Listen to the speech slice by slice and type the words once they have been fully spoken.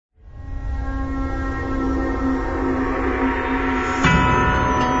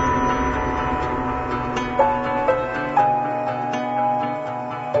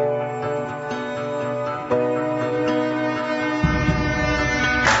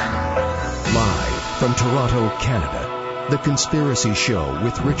From Toronto, Canada, The Conspiracy Show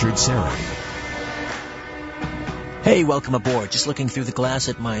with Richard Serra. Hey, welcome aboard. Just looking through the glass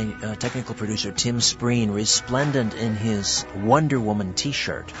at my technical producer, Tim Spreen, resplendent in his Wonder Woman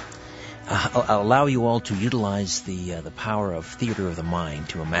T-shirt. I'll allow you all to utilize the power of theater of the mind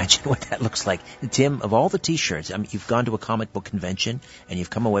to imagine what that looks like. Tim, of all the T-shirts, I mean, you've gone to a comic book convention and you've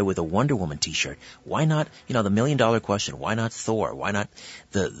come away with a Wonder Woman T-shirt. Why not, the $1,000,000 question? Why not Thor? Why not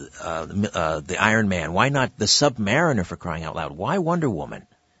the Iron Man? Why not the Submariner, for crying out loud? Why Wonder Woman?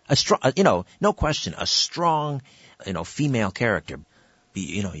 A strong, no question, a strong, female character.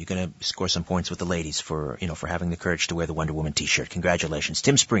 You're going to score some points with the ladies for having the courage to wear the Wonder Woman T-shirt. Congratulations.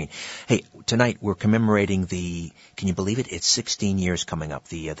 Tim Spreen. Hey, tonight we're commemorating can you believe it? It's 16 years coming up,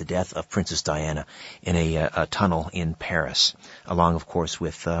 the death of Princess Diana in a tunnel in Paris, along, of course,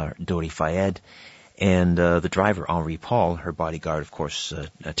 with Dodi Fayed and the driver, Henri Paul, her bodyguard, of course,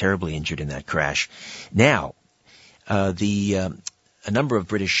 terribly injured in that crash. Now, a number of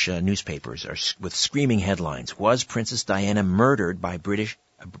British newspapers are with screaming headlines. Was Princess Diana murdered by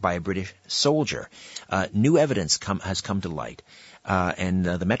a British soldier? New evidence has come to light, and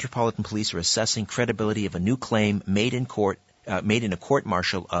the Metropolitan Police are assessing credibility of a new claim made in a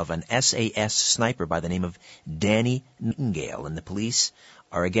court-martial of an SAS sniper by the name of Danny Nightingale, and the police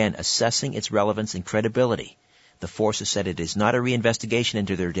are again assessing its relevance and credibility. The force has said it is not a reinvestigation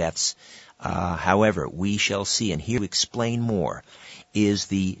into their deaths. However, we shall see, and here to explain more is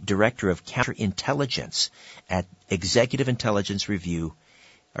the Director of Counterintelligence at Executive Intelligence Review,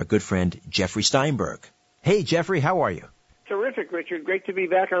 our good friend Jeffery Steinberg. Hey, Jeffrey, how are you? Terrific, Richard. Great to be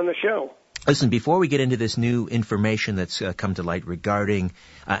back on the show. Listen, before we get into this new information that's come to light regarding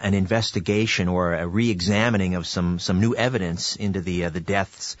an investigation or a re-examining of some new evidence into the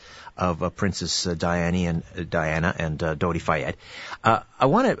deaths of Princess Diana and Dodi Fayed, I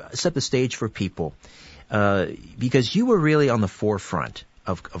want to set the stage for people because you were really on the forefront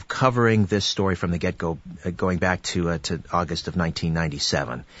of covering this story from the get-go, going back to August of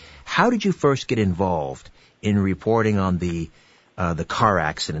 1997. How did you first get involved in reporting on the car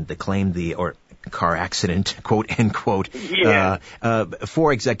accident, car accident, quote unquote,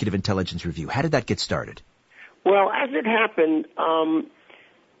 for Executive Intelligence Review? How did that get started? Well, as it happened,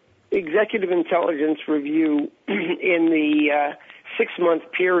 Executive Intelligence Review in the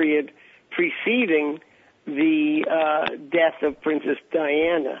 6-month period preceding the death of Princess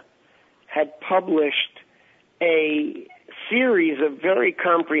Diana had published a series of very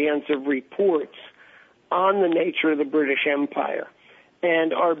comprehensive reports on the nature of the British Empire.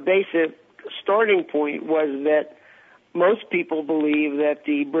 And our basic starting point was that most people believe that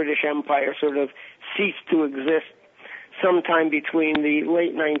the British Empire sort of ceased to exist sometime between the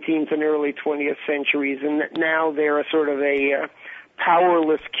late 19th and early 20th centuries, and that now they're a sort of a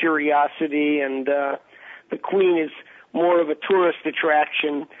powerless curiosity, and the Queen is more of a tourist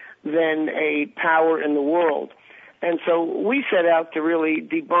attraction than a power in the world. And so we set out to really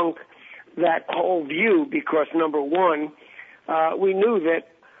debunk that whole view because, number one, we knew that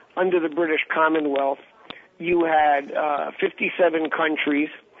under the British Commonwealth, you had 57 countries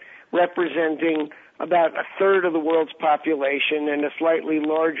representing about a third of the world's population and a slightly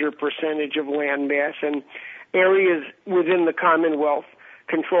larger percentage of land mass, and areas within the Commonwealth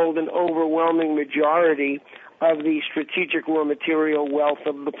controlled an overwhelming majority of the strategic raw material wealth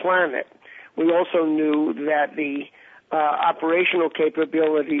of the planet. We also knew that the operational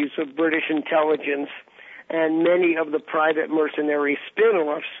capabilities of British intelligence and many of the private mercenary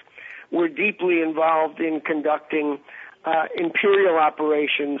spin-offs were deeply involved in conducting imperial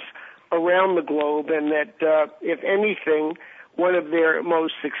operations around the globe, and that, if anything, one of their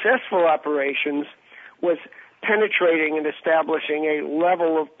most successful operations was penetrating and establishing a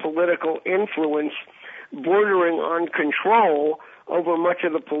level of political influence bordering on control over much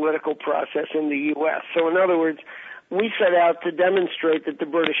of the political process in the U.S. So, in other words, we set out to demonstrate that the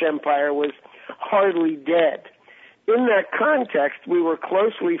British Empire was hardly dead. In that context, we were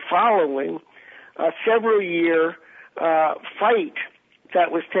closely following a several-year fight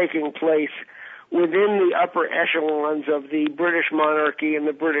that was taking place within the upper echelons of the British monarchy and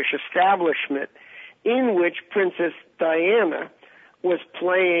the British establishment, in which Princess Diana was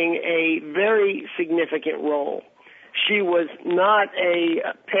playing a very significant role. She was not a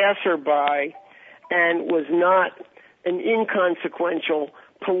passerby and was not an inconsequential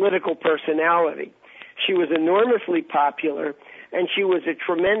political personality. She was enormously popular, and she was a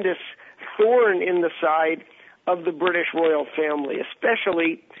tremendous thorn in the side of the British royal family,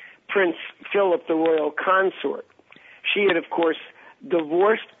 especially Prince Philip, the royal consort. She had, of course,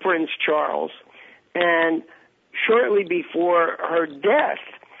 divorced Prince Charles, and shortly before her death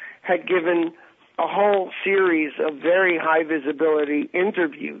had given a whole series of very high visibility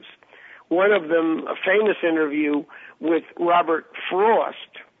interviews. One of them, a famous interview with Robert Frost,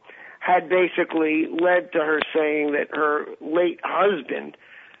 had basically led to her saying that her late husband,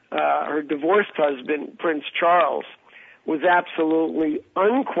 her divorced husband, Prince Charles, was absolutely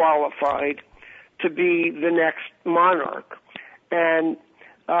unqualified to be the next monarch. And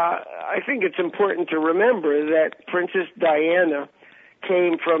I think it's important to remember that Princess Diana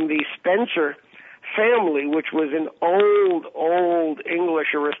came from the Spencer family, which was an old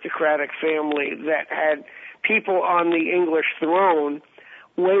English aristocratic family that had people on the English throne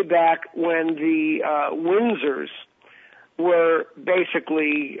way back when the Windsors were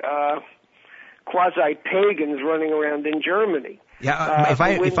basically quasi-pagans running around in Germany. Yeah,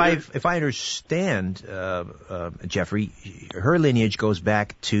 if I understand, Jeffrey, her lineage goes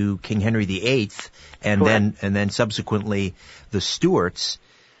back to King Henry VIII, and then subsequently the Stuarts.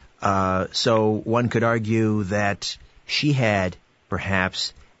 So one could argue that she had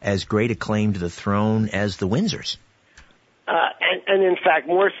perhaps as great a claim to the throne as the Windsors. And in fact,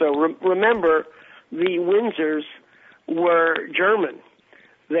 more so. Remember, the Windsors were German.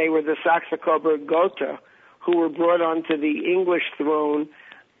 They were the Saxe-Coburg-Gotha, who were brought onto the English throne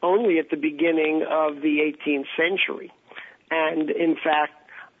only at the beginning of the 18th century. And in fact,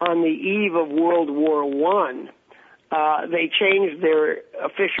 on the eve of World War I, they changed their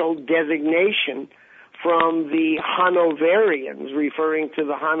official designation from the Hanoverians, referring to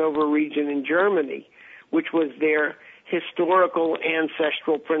the Hanover region in Germany, which was their historical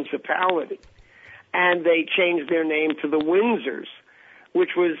ancestral principality. And they changed their name to the Windsors,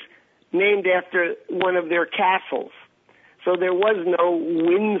 which was named after one of their castles. So there was no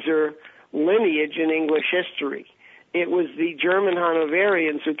Windsor lineage in English history. It was the German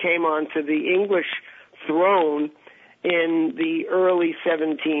Hanoverians who came onto the English throne in the early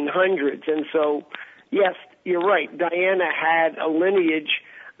 1700s. And so, yes, you're right. Diana had a lineage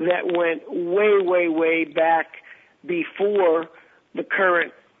that went way back before the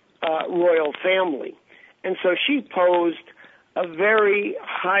current royal family. And so she posed a very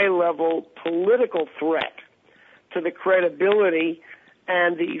high-level political threat to the credibility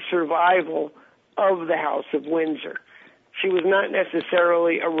and the survival of the House of Windsor. She was not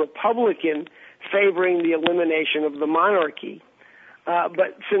necessarily a Republican favoring the elimination of the monarchy,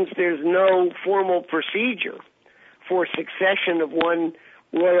 but since there's no formal procedure for succession of one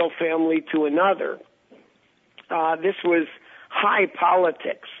royal family to another, this was high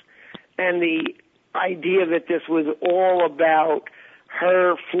politics, and the idea that this was all about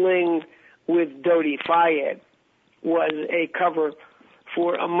her fling with Dodi Fayed was a cover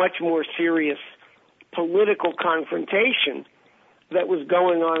for a much more serious political confrontation that was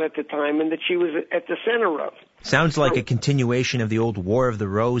going on at the time and that she was at the center of. Sounds like a continuation of the old War of the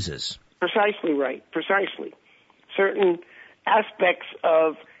Roses. Precisely right, precisely. Certain aspects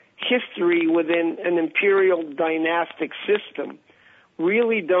of history within an imperial dynastic system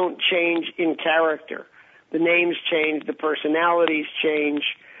really don't change in character. The names change, the personalities change,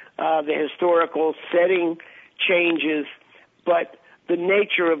 the historical setting changes, but the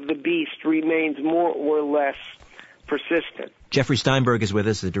nature of the beast remains more or less persistent. Jeffery Steinberg is with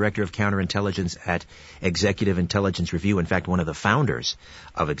us, the Director of Counterintelligence at Executive Intelligence Review. In fact, one of the founders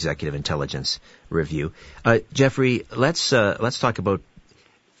of Executive Intelligence Review. Jeffrey, let's talk about.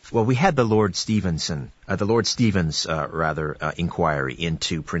 Well, we had the Lord Stevens inquiry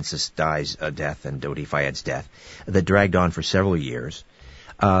into Princess Di's death and Dodi Fayed's death that dragged on for several years.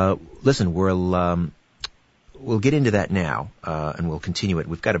 Listen, we'll get into that now, and we'll continue it.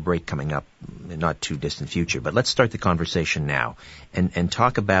 We've got a break coming up in not too distant future, but let's start the conversation now and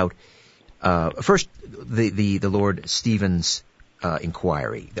talk about first the Lord Stevens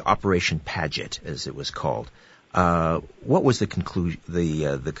inquiry, the Operation Paget, as it was called. What was the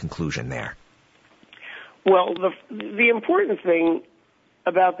conclusion there? Well, the important thing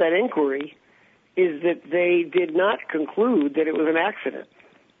about that inquiry is that they did not conclude that it was an accident.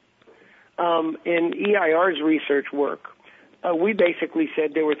 In EIR's research work, we basically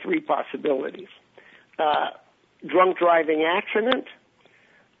said there were three possibilities. Drunk driving accident,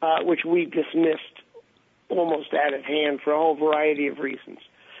 which we dismissed almost out of hand for a whole variety of reasons.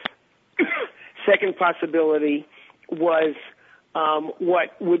 Second possibility was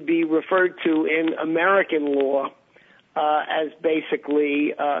what would be referred to in American law as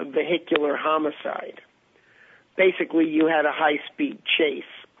basically vehicular homicide. Basically, you had a high-speed chase,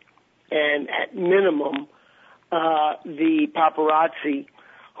 and at minimum, the paparazzi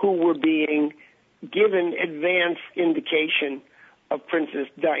who were being given advance indication of Princess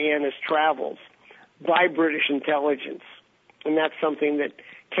Diana's travels by British intelligence And that's something that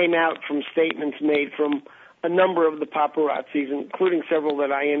came out from statements made from a number of the paparazzis, including several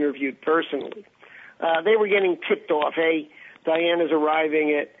that I interviewed personally. They were getting tipped off, hey, Diana's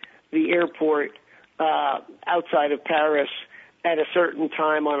arriving at the airport outside of Paris at a certain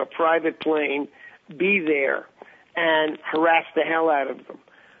time on a private plane, be there, and harass the hell out of them.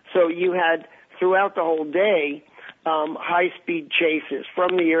 So you had, throughout the whole day, high-speed chases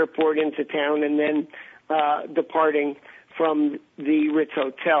from the airport into town and then departing from the Ritz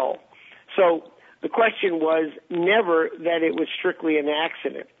Hotel. So the question was never that it was strictly an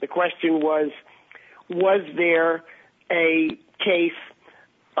accident. The question was there a case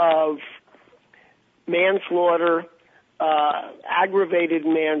of manslaughter, aggravated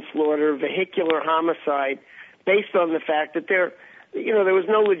manslaughter, vehicular homicide, based on the fact that there was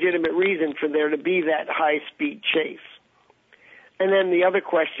no legitimate reason for there to be that high-speed chase. And then the other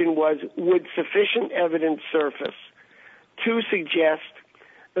question was, would sufficient evidence surface to suggest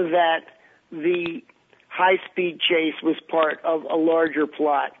that the high-speed chase was part of a larger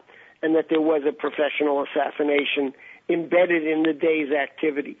plot and that there was a professional assassination embedded in the day's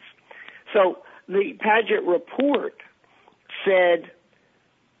activities? So the Paget report said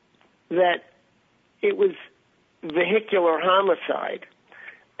that it was vehicular homicide,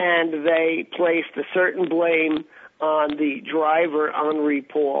 and they placed a certain blame on the driver, Henri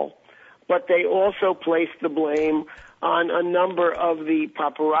Paul, but they also placed the blame on a number of the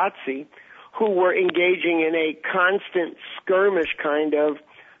paparazzi who were engaging in a constant skirmish kind of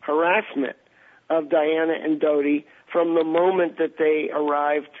harassment of Diana and Dodi from the moment that they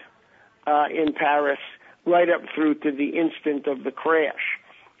arrived in Paris right up through to the instant of the crash.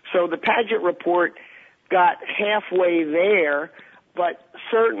 So the Paget report got halfway there, but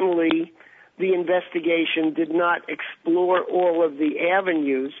certainly the investigation did not explore all of the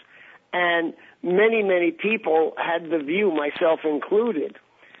avenues, and many, many people had the view, myself included,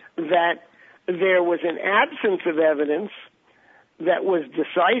 that there was an absence of evidence that was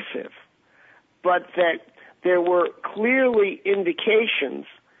decisive, but that there were clearly indications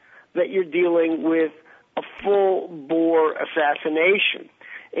that you're dealing with a full-bore assassination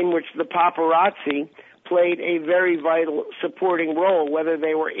in which the paparazzi played a very vital supporting role. Whether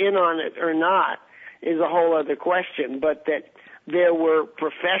they were in on it or not is a whole other question, but that there were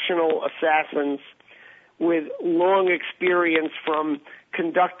professional assassins with long experience from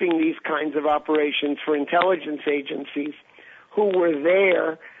conducting these kinds of operations for intelligence agencies who were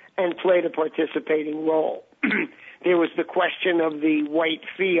there and played a participating role. There was the question of the white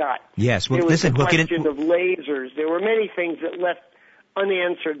Fiat. Yes, well, there was listen, the question of lasers. There were many things that left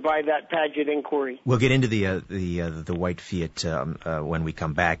unanswered by that Paget inquiry. We'll get into the white Fiat when we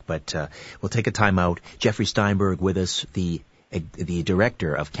come back, but we'll take a time out. Jeffery Steinberg with us, the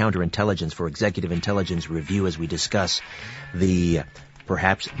director of counterintelligence for Executive Intelligence Review, as we discuss the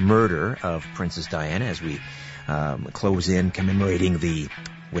perhaps murder of Princess Diana as we close in commemorating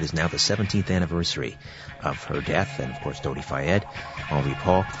what is now the 17th anniversary of her death, and of course Dodi Fayed, Henri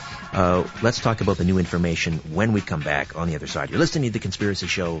Paul. Let's talk about the new information when we come back on the other side. You're listening to The Conspiracy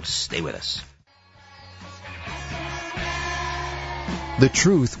Show. Stay with us. The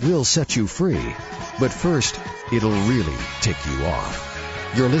truth will set you free, but first, it'll really tick you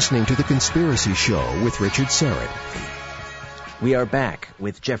off. You're listening to The Conspiracy Show with Richard Serrett. We are back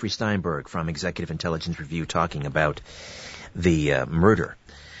with Jeffery Steinberg from Executive Intelligence Review talking about the murder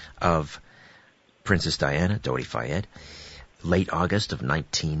of Princess Diana, Dodi Fayed, late August of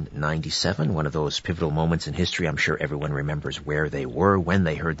 1997, one of those pivotal moments in history. I'm sure everyone remembers where they were when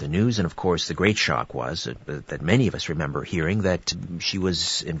they heard the news, and of course the great shock was that many of us remember hearing that she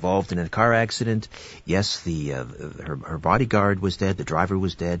was involved in a car accident. Yes, her bodyguard was dead, the driver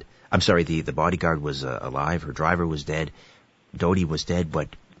was dead. I'm sorry, the bodyguard was alive, her driver was dead, Dodi was dead, but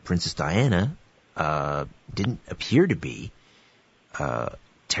Princess Diana didn't appear to be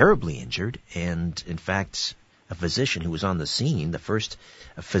terribly injured, and in fact a physician who was on the scene, the first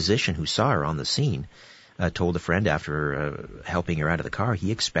physician who saw her on the scene, told a friend after helping her out of the car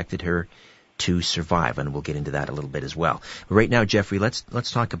he expected her to survive, and we'll get into that a little bit as well. But right now, Jeffrey,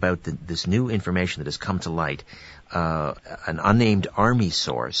 let's talk about this new information that has come to light. An unnamed army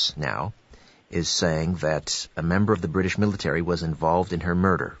source now is saying that a member of the British military was involved in her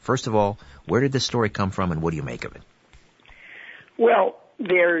murder. First of all, where did this story come from, and what do you make of it? Well,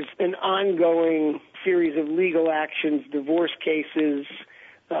 there's an ongoing series of legal actions, divorce cases,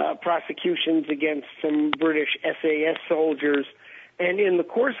 prosecutions against some British SAS soldiers, and in the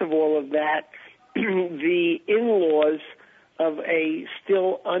course of all of that, the in-laws of a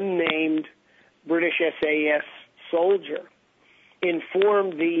still unnamed British SAS soldier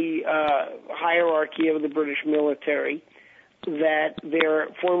informed the hierarchy of the British military that their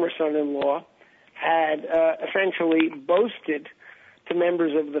former son-in-law had essentially boasted to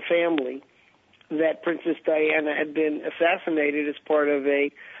members of the family that Princess Diana had been assassinated as part of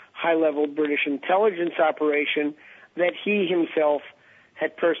a high-level British intelligence operation that he himself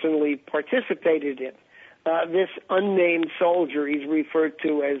had personally participated in. This unnamed soldier, he's referred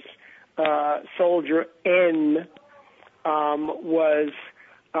to as Soldier N, was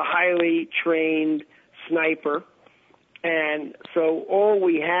a highly trained sniper. And so all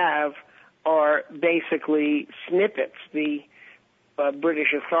we have are basically snippets. The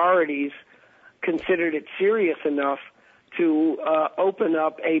British authorities considered it serious enough to open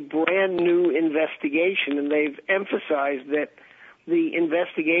up a brand new investigation, and they've emphasized that the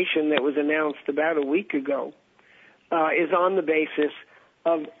investigation that was announced about a week ago is on the basis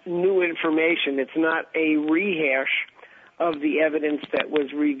of new information. It's not a rehash of the evidence that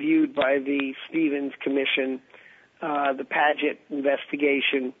was reviewed by the Stevens Commission, the Paget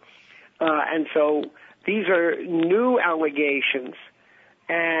investigation. And so these are new allegations,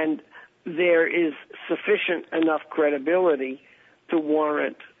 and there is sufficient enough credibility to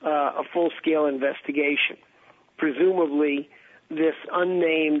warrant a full-scale investigation. Presumably, this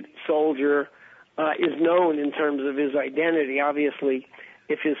unnamed soldier is known in terms of his identity. Obviously,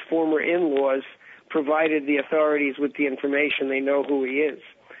 if his former in-laws provided the authorities with the information, they know who he is.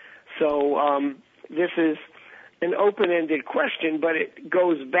 So this is an open-ended question, but it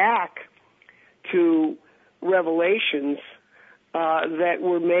goes back to revelations that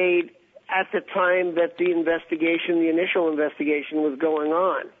were made at the time that the investigation, the initial investigation, was going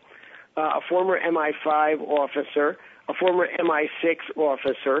on. A former MI5 officer, a former MI6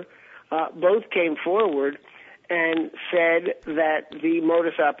 officer, both came forward and said that the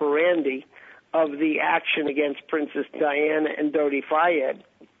modus operandi of the action against Princess Diana and Dodi Fayed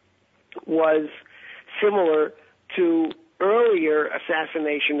was similar to earlier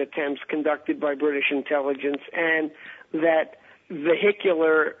assassination attempts conducted by British intelligence, and that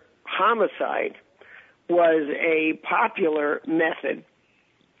vehicular homicide was a popular method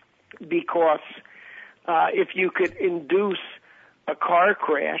because if you could induce a car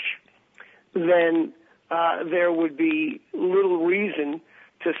crash, then there would be little reason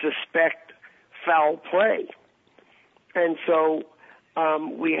to suspect foul play. And so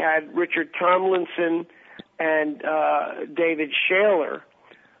we had Richard Tomlinson and David Shaler,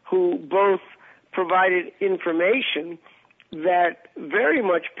 who both provided information that very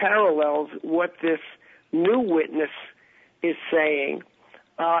much parallels what this new witness is saying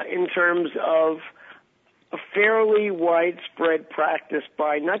in terms of a fairly widespread practice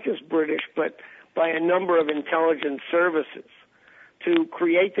by not just British, but by a number of intelligence services to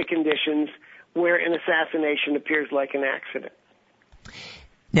create the conditions where an assassination appears like an accident.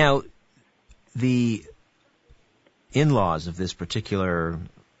 Now, the in-laws of this particular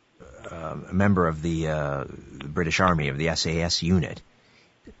member of the British Army, of the SAS unit,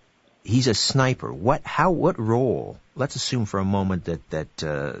 he's a sniper. What role? Let's assume for a moment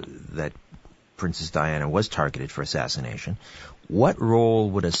that Princess Diana was targeted for assassination. What role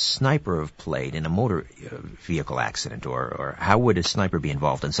would a sniper have played in a motor vehicle accident, or how would a sniper be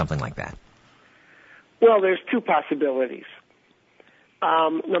involved in something like that? Well, there's two possibilities.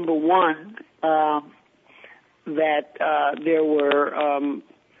 Number one, that there were,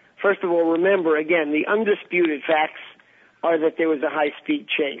 first of all, remember, again, the undisputed facts are that there was a high-speed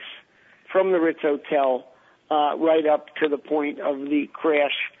chase from the Ritz Hotel right up to the point of the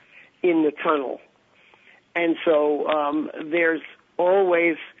crash in the tunnel. And so there's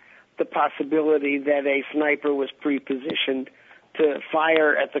always the possibility that a sniper was pre-positioned to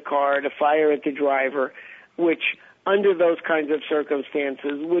fire at the car, to fire at the driver, which under those kinds of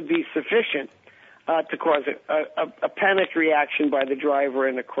circumstances would be sufficient to cause a panic reaction by the driver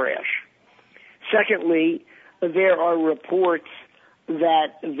and a crash. Secondly, there are reports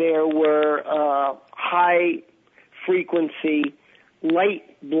that there were high-frequency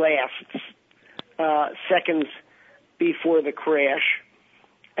light blasts seconds before the crash,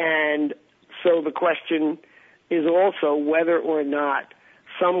 and so the question is also whether or not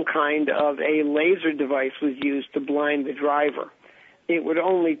some kind of a laser device was used to blind the driver. It would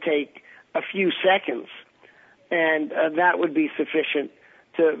only take a few seconds, and that would be sufficient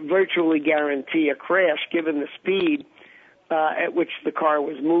to virtually guarantee a crash given the speed at which the car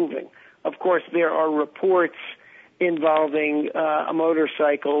was moving. Of course, there are reports involving a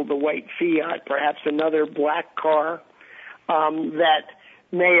motorcycle, the white Fiat, perhaps another black car, that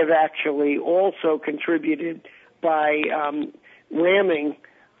may have actually also contributed by ramming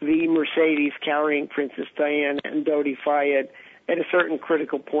the Mercedes carrying Princess Diana and Dodi Fayed at a certain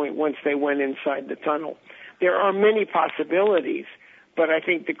critical point once they went inside the tunnel. there are many possibilities, but I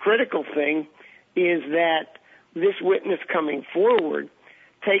think the critical thing is that this witness coming forward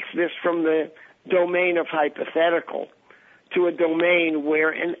takes this from the domain of hypothetical to a domain where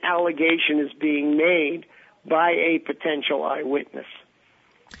an allegation is being made by a potential eyewitness.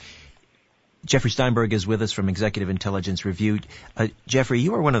 Jeffery Steinberg is with us from Executive Intelligence Review. Jeffrey,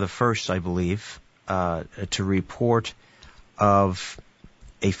 you are one of the first, I believe, to report of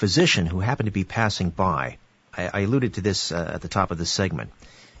a physician who happened to be passing by. I alluded to this at the top of this segment,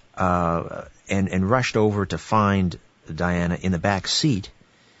 and rushed over to find Diana in the back seat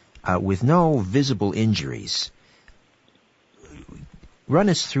with no visible injuries. Run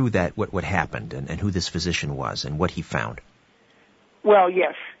us through that, what happened, and who this physician was, and what he found. Well,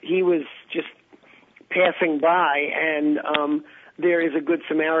 yes, he was just passing by, and there is a Good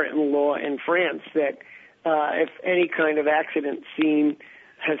Samaritan law in France that if any kind of accident scene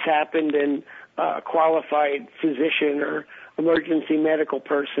has happened and a qualified physician or emergency medical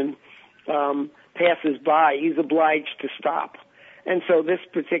person passes by, he's obliged to stop. And so this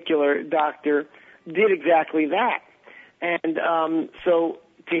particular doctor did exactly that. And so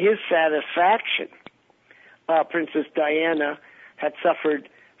to his satisfaction, Princess Diana had suffered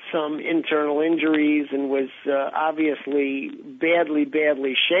some internal injuries and was obviously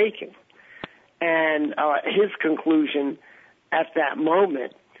badly shaken. And his conclusion at that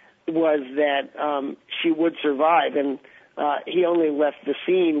moment was that she would survive. And he only left the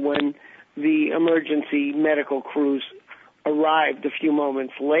scene when the emergency medical crews arrived a few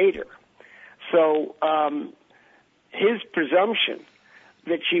moments later. So his presumption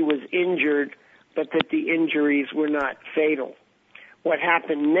that she was injured, but that the injuries were not fatal. What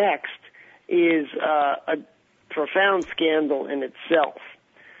happened next is a profound scandal in itself.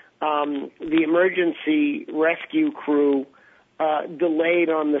 The emergency rescue crew delayed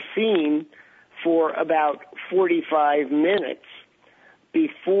on the scene for about 45 minutes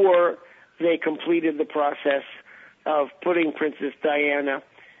before they completed the process of putting Princess Diana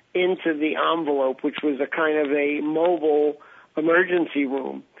into the envelope, which was a kind of a mobile emergency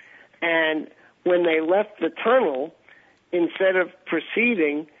room. And when they left the tunnel, instead of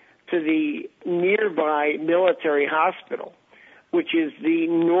proceeding to the nearby military hospital, which is the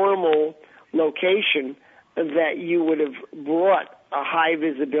normal location that you would have brought a high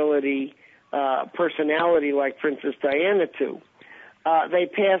visibility personality like Princess Diana to, they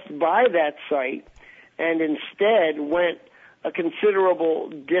passed by that site and instead went a considerable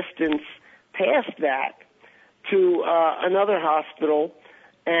distance past that to another hospital,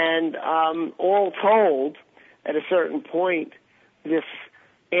 and all told, at a certain point, this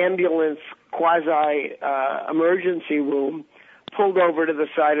ambulance quasi-emergency room pulled over to the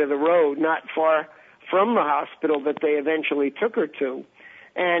side of the road, not far from the hospital that they eventually took her to,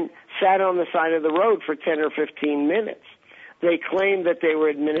 and sat on the side of the road for 10 or 15 minutes. They claimed that they were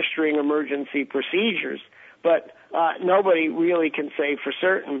administering emergency procedures, but nobody really can say for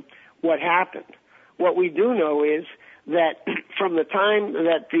certain what happened. What we do know is that from the time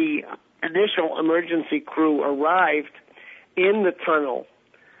that the initial emergency crew arrived in the tunnel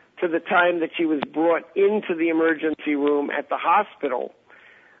to the time that she was brought into the emergency room at the hospital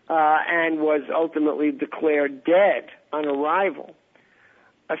and was ultimately declared dead on arrival,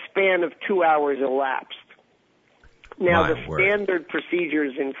 a span of 2 hours elapsed. Now, the standard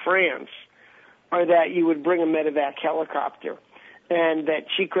procedures in France are that you would bring a medevac helicopter and that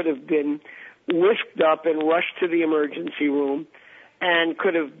she could have been whisked up and rushed to the emergency room and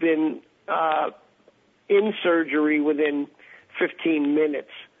could have been in surgery within 15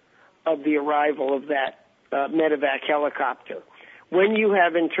 minutes of the arrival of that medevac helicopter. When you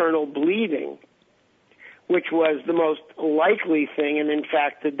have internal bleeding, which was the most likely thing, and in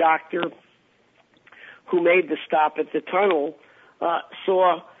fact the doctor who made the stop at the tunnel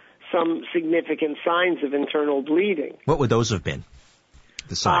saw some significant signs of internal bleeding. What would those have been,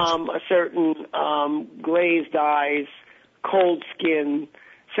 the signs? A certain glazed eyes, cold skin,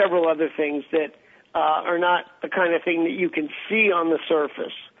 several other things that are not the kind of thing that you can see on the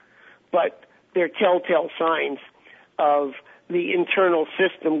surface, but they're telltale signs of the internal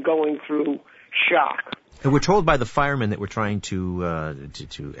system going through shock. And we're told by the firemen that were trying to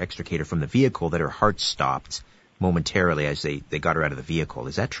extricate her from the vehicle that her heart stopped momentarily as they got her out of the vehicle.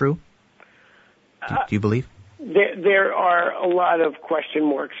 Is that true? Do you believe? There are a lot of question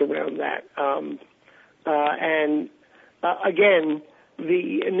marks around that. Again,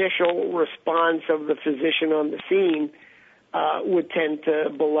 the initial response of the physician on the scene would tend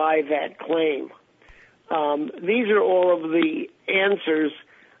to belie that claim. These are all of the answers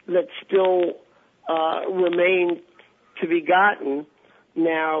that still remain to be gotten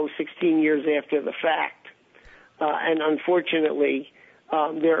now 16 years after the fact. and unfortunately,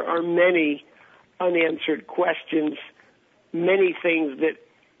 there are many unanswered questions, many things that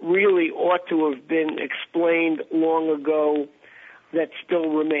really ought to have been explained long ago that still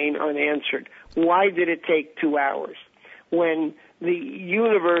remain unanswered. Why did it take 2 hours? When the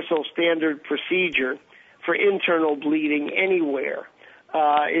universal standard procedure for internal bleeding anywhere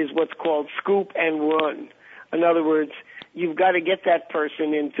is what's called scoop and run. In other words, you've got to get that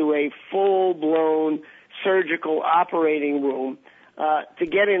person into a full-blown surgical operating room to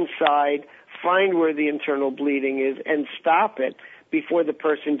get inside, find where the internal bleeding is, and stop it before the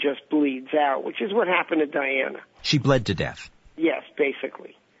person just bleeds out, which is what happened to Diana. She bled to death. Yes,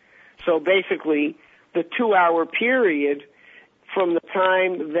 basically. So basically, the 2-hour period from the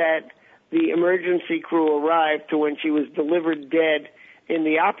time that the emergency crew arrived to when she was delivered dead in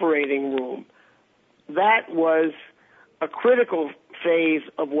the operating room, that was a critical phase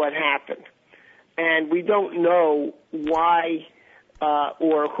of what happened. And we don't know why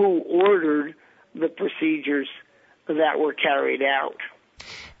or who ordered the procedures that were carried out.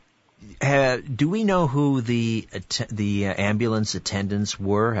 Do we know who the ambulance attendants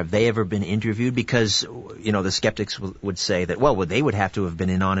were? Have they ever been interviewed? Because, the skeptics would say that, well, they would have to have been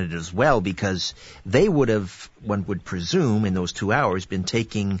in on it as well, because they would have, one would presume, in those 2 hours, been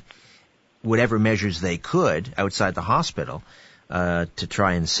taking whatever measures they could outside the hospital to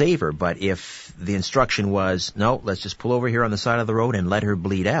try and save her. But if the instruction was, no, let's just pull over here on the side of the road and let her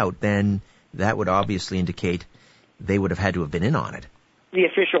bleed out, then that would obviously indicate they would have had to have been in on it. The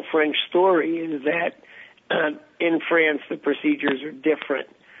official French story is that in France the procedures are different,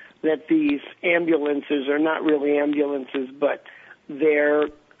 that these ambulances are not really ambulances, but they're,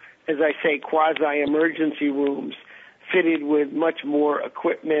 as I say, quasi-emergency rooms fitted with much more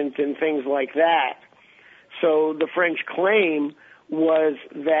equipment and things like that. So the French claim was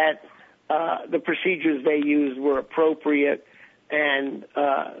that the procedures they used were appropriate and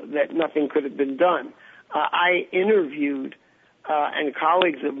that nothing could have been done. I interviewed and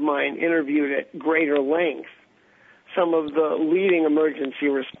colleagues of mine interviewed at greater length some of the leading emergency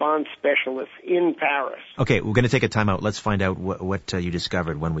response specialists in Paris. Okay, we're going to take a time out. Let's find out what you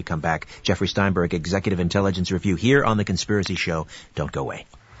discovered when we come back. Jeffery Steinberg, Executive Intelligence Review, here on The Conspiracy Show. Don't go away.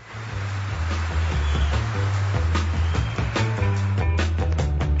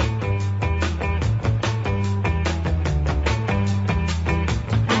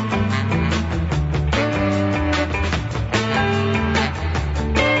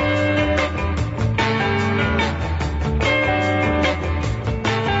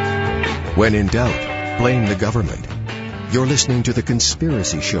 When in doubt, blame the government. You're listening to The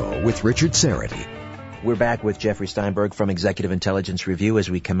Conspiracy Show with Richard Serity. We're back with Jeffery Steinberg from Executive Intelligence Review as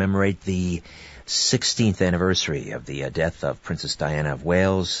we commemorate the 16th anniversary of the death of Princess Diana of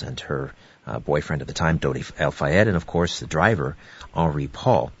Wales and her boyfriend at the time, Dodi El-Fayed, and of course the driver, Henri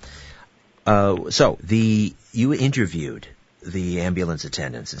Paul. You interviewed the ambulance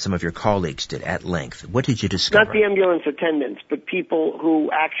attendants, and some of your colleagues did at length. What did you discover? Not the ambulance attendants, but people who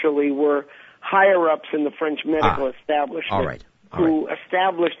actually were higher-ups in the French medical establishment who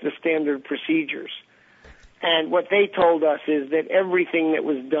established the standard procedures. And what they told us is that everything that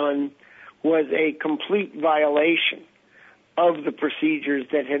was done was a complete violation of the procedures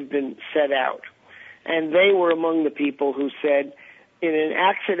that had been set out. And they were among the people who said, in an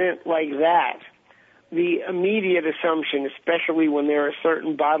accident like that, the immediate assumption, especially when there are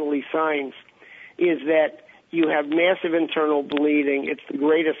certain bodily signs, is that you have massive internal bleeding. It's the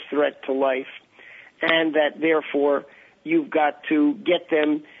greatest threat to life, and that therefore you've got to get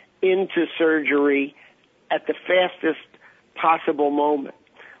them into surgery at the fastest possible moment.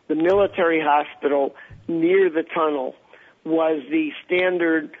 The military hospital near the tunnel was the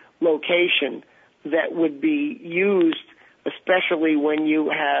standard location that would be used, especially when you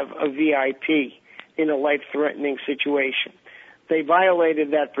have a VIP in a life-threatening situation. They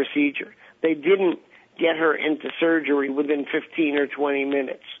violated that procedure. They didn't get her into surgery within 15 or 20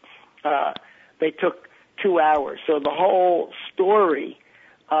 minutes. They took 2 hours. So the whole story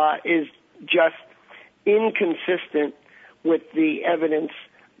is just inconsistent with the evidence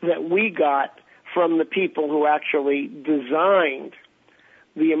that we got from the people who actually designed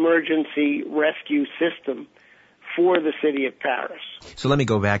the emergency rescue system for the city of Paris. So let me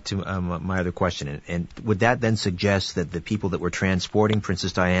go back to my other question. And would that then suggest that the people that were transporting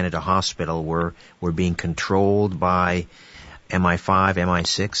Princess Diana to hospital were being controlled by MI5,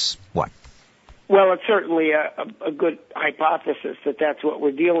 MI6? What? Well, it's certainly a good hypothesis that that's what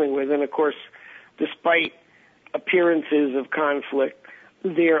we're dealing with. And, of course, despite appearances of conflict,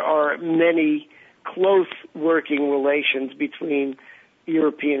 there are many close working relations between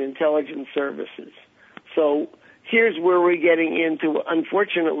European intelligence services. So here's where we're getting into,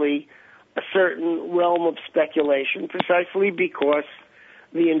 unfortunately, a certain realm of speculation, precisely because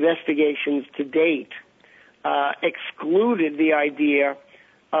the investigations to date excluded the idea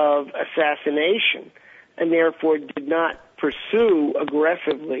of assassination and therefore did not pursue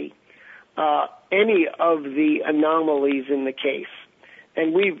aggressively any of the anomalies in the case.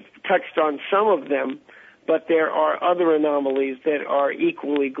 And we've touched on some of them, but there are other anomalies that are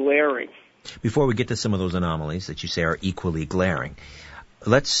equally glaring. Before we get to some of those anomalies that you say are equally glaring,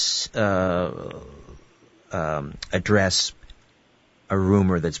 let's address a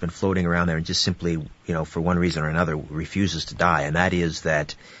rumor that's been floating around there and just simply, for one reason or another refuses to die, and that is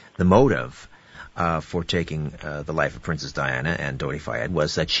that the motive for taking the life of Princess Diana and Dodi Fayed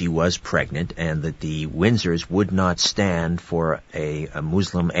was that she was pregnant and that the Windsors would not stand for a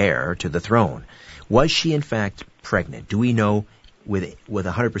Muslim heir to the throne. Was she in fact pregnant? Do we know with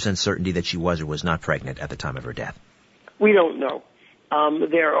 100% certainty that she was or was not pregnant at the time of her death? We don't know.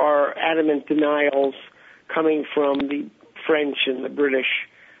 There are adamant denials coming from the French and the British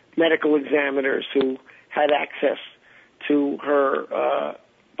medical examiners who had access to her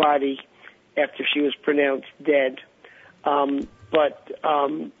body after she was pronounced dead. But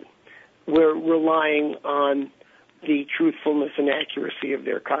we're relying on the truthfulness and accuracy of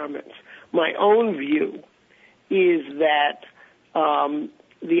their comments. My own view is that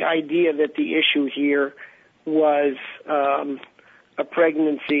the idea that the issue here was a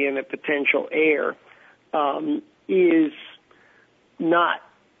pregnancy and a potential heir is not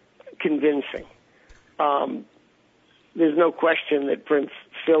convincing. There's no question that Prince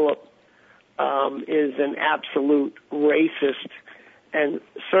Philip is an absolute racist and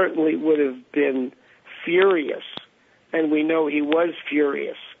certainly would have been furious, and we know he was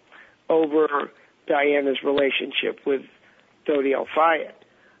furious over Diana's relationship with Dodi Al-Fayed.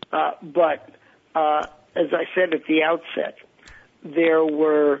 But as I said at the outset, there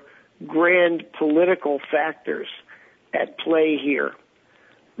were grand political factors at play here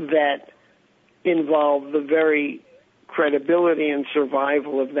that involve the very credibility and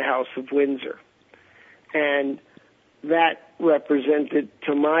survival of the House of Windsor. And that represented,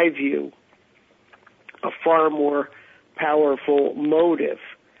 to my view, a far more powerful motive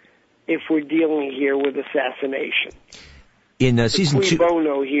if we're dealing here with assassination. In season 2, cui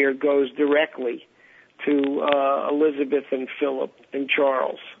bono here goes directly to Elizabeth and Philip and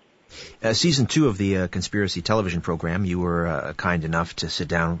Charles. Season 2 of the Conspiracy television program, you were kind enough to sit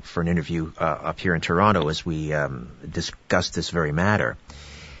down for an interview up here in Toronto as we discussed this very matter.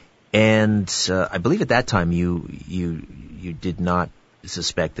 And I believe at that time you did not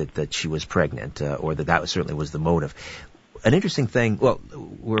suspect that she was pregnant, or that certainly was the motive. An interesting thing, well,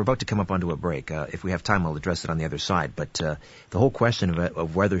 we're about to come up onto a break. If we have time, I'll address it on the other side. But the whole question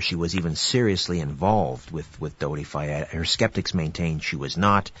of whether she was even seriously involved with Dodi Fayed, her skeptics maintain she was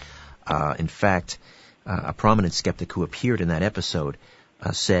not. In fact, a prominent skeptic who appeared in that episode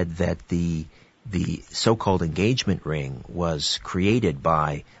said that the so-called engagement ring was created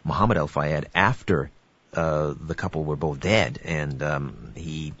by Mohammed Al-Fayed after the couple were both dead, and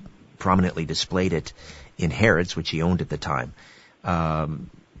he prominently displayed it in Harrods, which he owned at the time,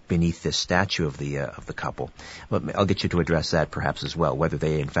 beneath this statue of the couple. But I'll get you to address that perhaps as well, whether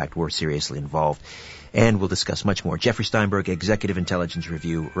they in fact were seriously involved. And we'll discuss much more. Jeffery Steinberg, Executive Intelligence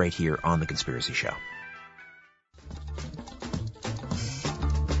Review, right here on The Conspiracy Show.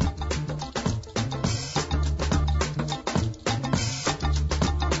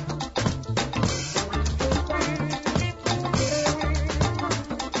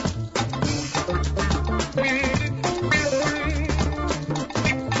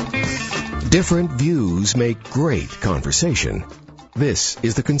 Different views make great conversation. This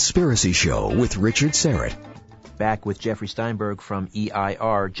is The Conspiracy Show with Richard Serrett. Back with Jeffery Steinberg from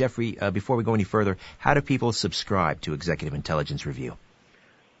EIR. Jeffrey, before we go any further, how do people subscribe to Executive Intelligence Review?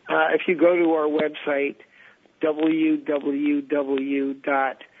 If you go to our website,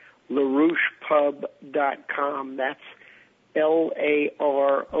 www.larouchepub.com, that's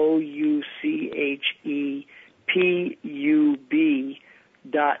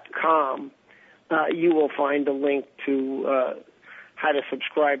LAROUCHEPUB.com, you will find a link to how to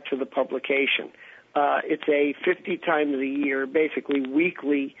subscribe to the publication. It's a 50 times a year, basically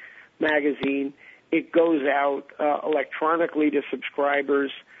weekly magazine. It goes out electronically to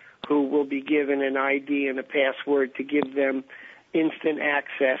subscribers who will be given an ID and a password to give them instant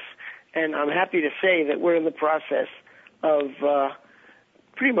access. And I'm happy to say that we're in the process of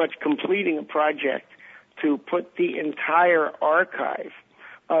pretty much completing a project to put the entire archive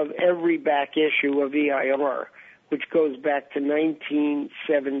of every back issue of EIR, which goes back to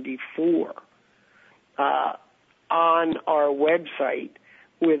 1974, on our website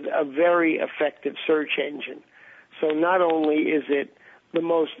with a very effective search engine. So not only is it the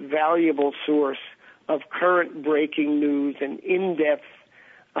most valuable source of current breaking news and in-depth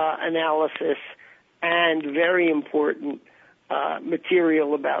analysis and very important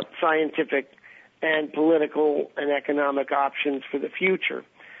material about scientific and political and economic options for the future,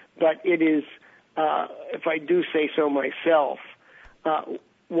 but it is, if I do say so myself,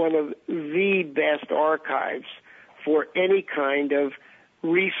 one of the best archives for any kind of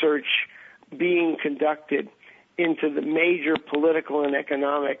research being conducted into the major political and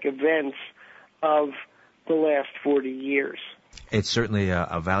economic events of the last 40 years. It's certainly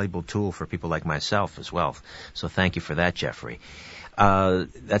a valuable tool for people like myself as well. So thank you for that, Jeffrey.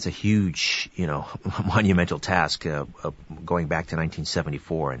 That's a huge, monumental task, going back to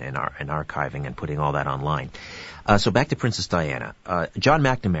 1974 and archiving and putting all that online. So back to Princess Diana. John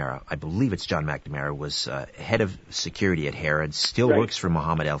McNamara, I believe it's John McNamara, was head of security at Harrods, still works for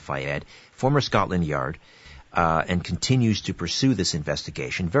Mohammed al-Fayed, former Scotland Yard, and continues to pursue this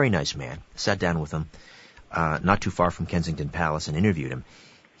investigation. Very nice man. Sat down with him not too far from Kensington Palace and interviewed him.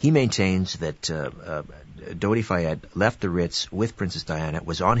 He maintains that Dodi Fayed left the Ritz with Princess Diana,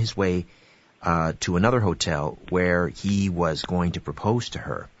 was on his way to another hotel where he was going to propose to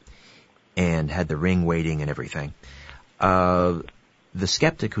her and had the ring waiting and everything. The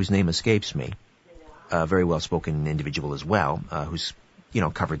skeptic, whose name escapes me, a very well-spoken individual as well, who's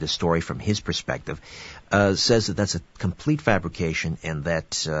covered this story from his perspective, says that that's a complete fabrication and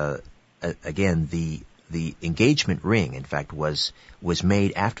that, again, the engagement ring, in fact, was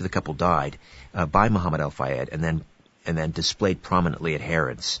made after the couple died by Mohammed al-Fayed and then displayed prominently at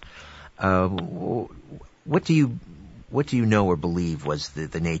Harrods. What do you know or believe was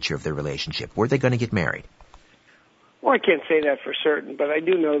the nature of their relationship? Were they going to get married? Well, I can't say that for certain, but I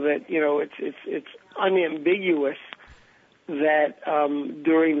do know that it's unambiguous that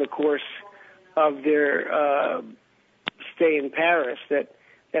during the course of their stay in Paris, that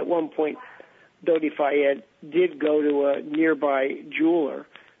at one point Dodi Fayed did go to a nearby jeweler,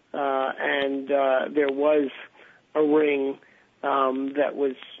 and there was a ring that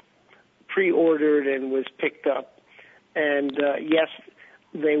was pre-ordered and was picked up. And yes,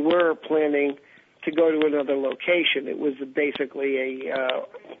 they were planning to go to another location. It was basically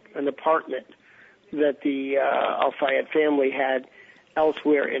an apartment that the al-Fayed family had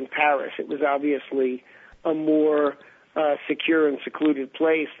elsewhere in Paris. It was obviously a more secure and secluded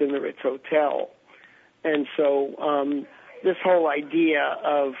place than the Ritz Hotel. And so this whole idea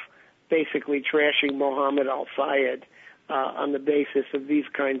of basically trashing Mohammed al-Fayed on the basis of these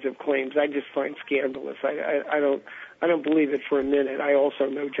kinds of claims, I just find scandalous. I don't believe it for a minute. I also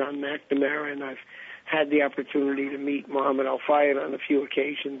know John McNamara, and I've had the opportunity to meet Mohammed al-Fayed on a few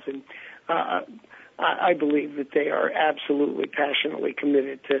occasions, and I believe that they are absolutely passionately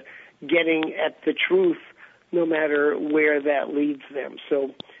committed to getting at the truth, no matter where that leads them.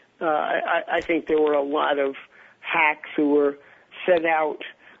 So I think there were a lot of hacks who were sent out,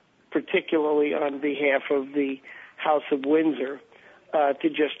 particularly on behalf of the House of Windsor, to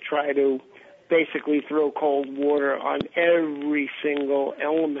just try to basically throw cold water on every single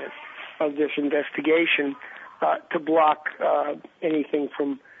element of this investigation to block anything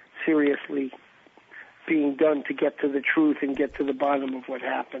from seriously being done to get to the truth and get to the bottom of what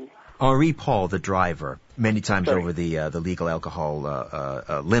happened. Henri Paul, the driver, many times over the legal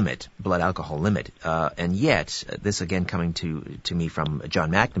alcohol limit, blood alcohol limit, and yet, this again coming to me from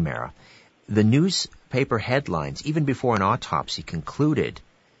John McNamara, the newspaper headlines, even before an autopsy, concluded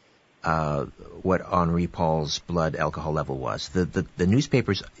what Henri Paul's blood alcohol level was. The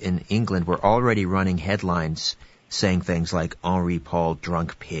newspapers in England were already running headlines saying things like Henri Paul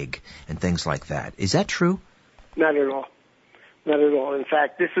drunk pig and things like that. Is that true? Not at all. Not at all. In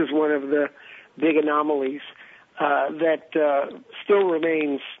fact, this is one of the big anomalies that still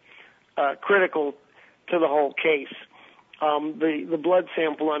remains critical to the whole case. The blood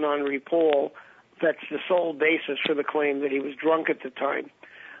sample on Henri Paul, that's the sole basis for the claim that he was drunk at the time,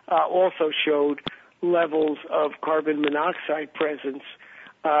 also showed levels of carbon monoxide presence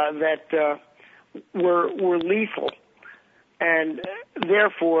that were lethal. And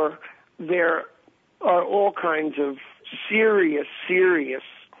therefore, there are all kinds of serious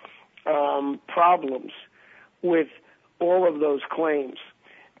problems with all of those claims.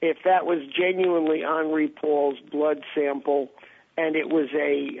 If that was genuinely Henri Paul's blood sample and it was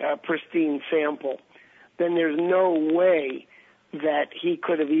a pristine sample, then there's no way that he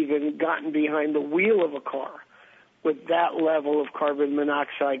could have even gotten behind the wheel of a car with that level of carbon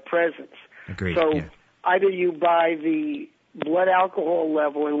monoxide presence. Agreed. So either you buy the blood alcohol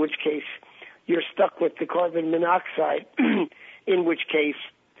level, in which case you're stuck with the carbon monoxide, in which case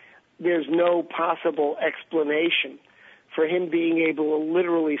there's no possible explanation for him being able to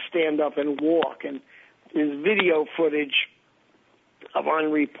literally stand up and walk. And there's video footage of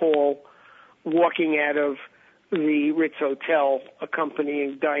Henri Paul walking out of the Ritz Hotel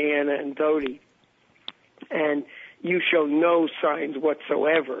accompanying Diana and Dodi. And you show no signs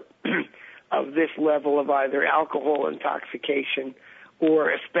whatsoever of this level of either alcohol intoxication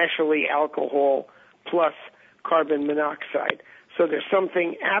or especially alcohol plus carbon monoxide. So there's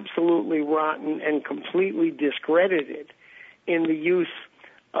something absolutely rotten and completely discredited in the use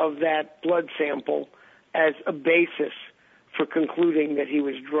of that blood sample as a basis for concluding that he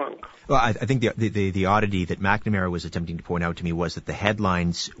was drunk. Well, I think the oddity that McNamara was attempting to point out to me was that the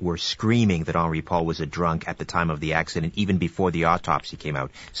headlines were screaming that Henri Paul was a drunk at the time of the accident, even before the autopsy came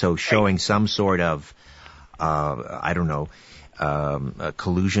out. So showing some sort of,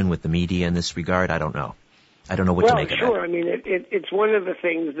 collusion with the media in this regard, I don't know. I don't know what to make of that. Well, sure. I mean, it's one of the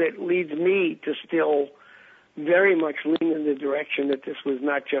things that leads me to still very much lean in the direction that this was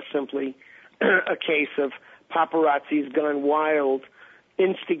not just simply a case of paparazzis gone wild,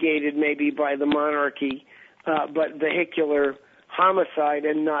 instigated maybe by the monarchy, but vehicular homicide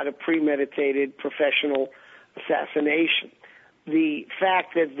and not a premeditated professional assassination. The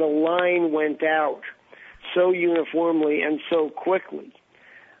fact that the line went out so uniformly and so quickly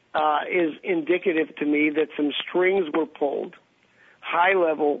is indicative to me that some strings were pulled,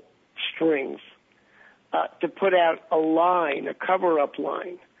 high-level strings, to put out a line, a cover-up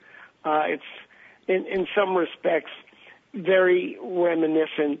line. It's, in some respects, very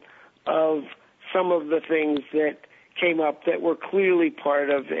reminiscent of some of the things that came up that were clearly part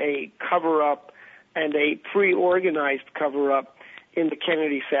of a cover-up and a pre-organized cover-up in the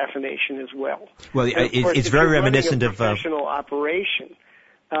Kennedy assassination as well. Well, it's very reminiscent of professional operation,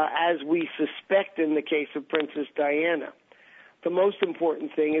 as we suspect in the case of Princess Diana. The most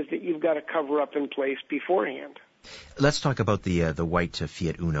important thing is that you've got a cover-up in place beforehand. Let's talk about the white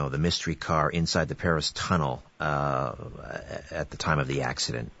Fiat Uno, the mystery car inside the Paris tunnel at the time of the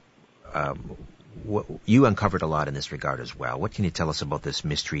accident. You uncovered a lot in this regard as well. What can you tell us about this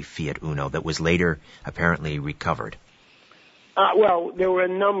mystery Fiat Uno that was later apparently recovered? Well, there were a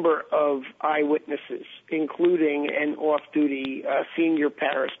number of eyewitnesses, including an off-duty senior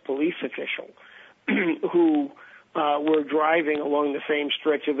Paris police official who were driving along the same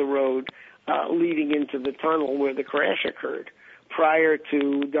stretch of the road leading into the tunnel where the crash occurred prior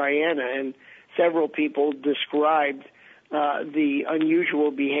to Diana. And several people described the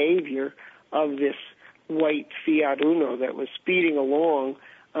unusual behavior of this white Fiat Uno that was speeding along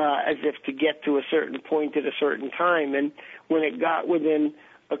as if to get to a certain point at a certain time. And when it got within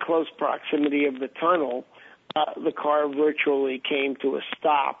a close proximity of the tunnel, the car virtually came to a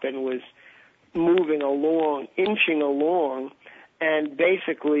stop and was moving along, inching along, and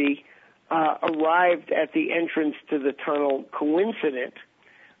basically arrived at the entrance to the tunnel coincident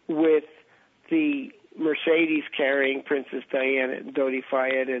with the Mercedes carrying Princess Diana and Dodi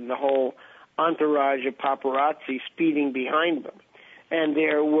Fayed and the whole entourage of paparazzi speeding behind them. And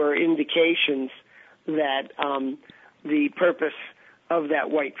there were indications that the purpose of that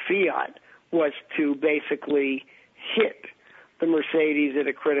white Fiat was to basically hit the Mercedes at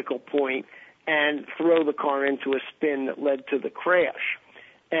a critical point and throw the car into a spin that led to the crash.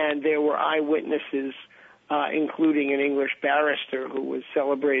 And there were eyewitnesses, including an English barrister who was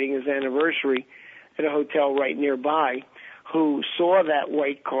celebrating his anniversary at a hotel right nearby, who saw that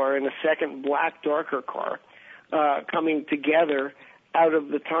white car and a second black, darker car coming together out of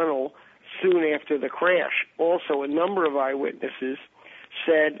the tunnel soon after the crash. Also, a number of eyewitnesses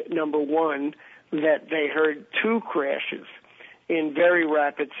said, number one, that they heard two crashes in very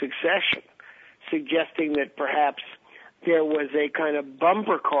rapid succession, suggesting that perhaps there was a kind of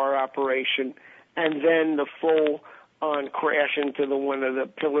bumper car operation and then the full-on crash into one of the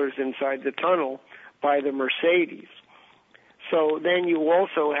pillars inside the tunnel by the Mercedes. So then you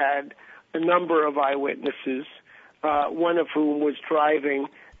also had a number of eyewitnesses, one of whom was driving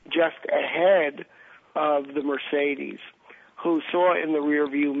just ahead of the Mercedes, who saw in the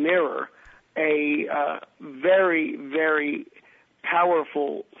rearview mirror a very, very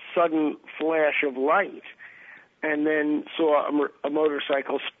powerful sudden flash of light, and then saw a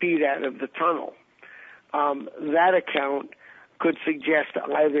motorcycle speed out of the tunnel. That account could suggest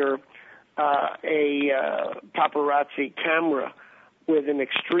either a paparazzi camera with an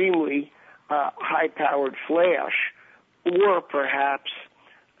extremely high-powered flash, or perhaps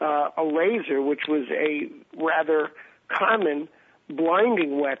a laser, which was a rather common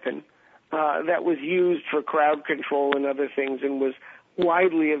blinding weapon that was used for crowd control and other things and was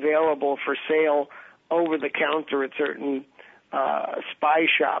widely available for sale over the counter at certain spy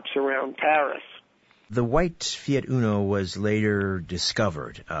shops around Paris. The white Fiat Uno was later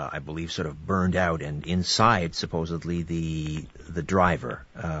discovered, I believe, sort of burned out, and inside, supposedly, the driver.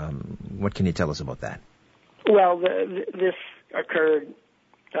 What can you tell us about that? Well, this occurred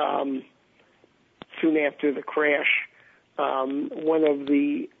soon after the crash. One of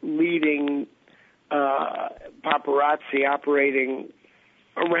the leading paparazzi operating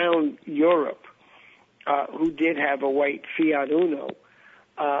around Europe, who did have a white Fiat Uno,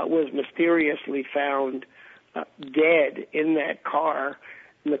 was mysteriously found dead in that car,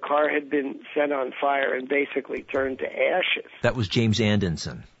 and the car had been set on fire and basically turned to ashes. That was James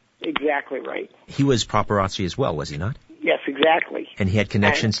Anderson. Exactly right. He was paparazzi as well, was he not? Yes, exactly. And he had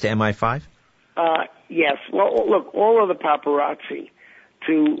connections to MI5? Yes. Well, look, all of the paparazzi,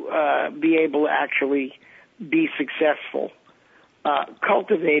 to be able to actually be successful,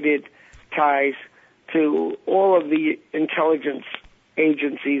 cultivated ties to all of the intelligence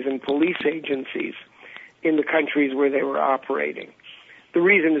agencies and police agencies in the countries where they were operating. The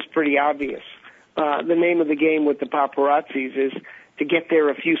reason is pretty obvious. The name of the game with the paparazzis is to get there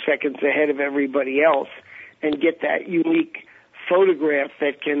a few seconds ahead of everybody else and get that unique photograph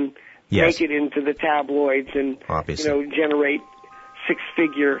that can make it into the tabloids and generate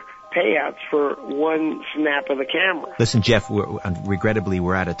six-figure payouts for one snap of the camera. Listen, Jeff, regrettably,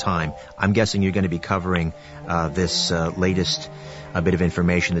 we're out of time. I'm guessing you're going to be covering this latest bit of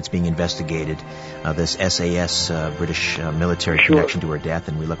information that's being investigated, this SAS British military connection to her death,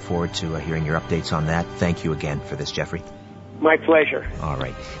 and we look forward to hearing your updates on that. Thank you again for this, Jeffrey. My pleasure. All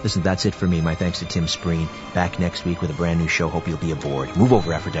right. Listen, that's it for me. My thanks to Tim Spreen. Back next week with a brand new show. Hope you'll be aboard. Move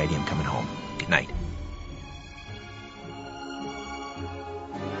over, Aphrodite. I'm coming home. Good night.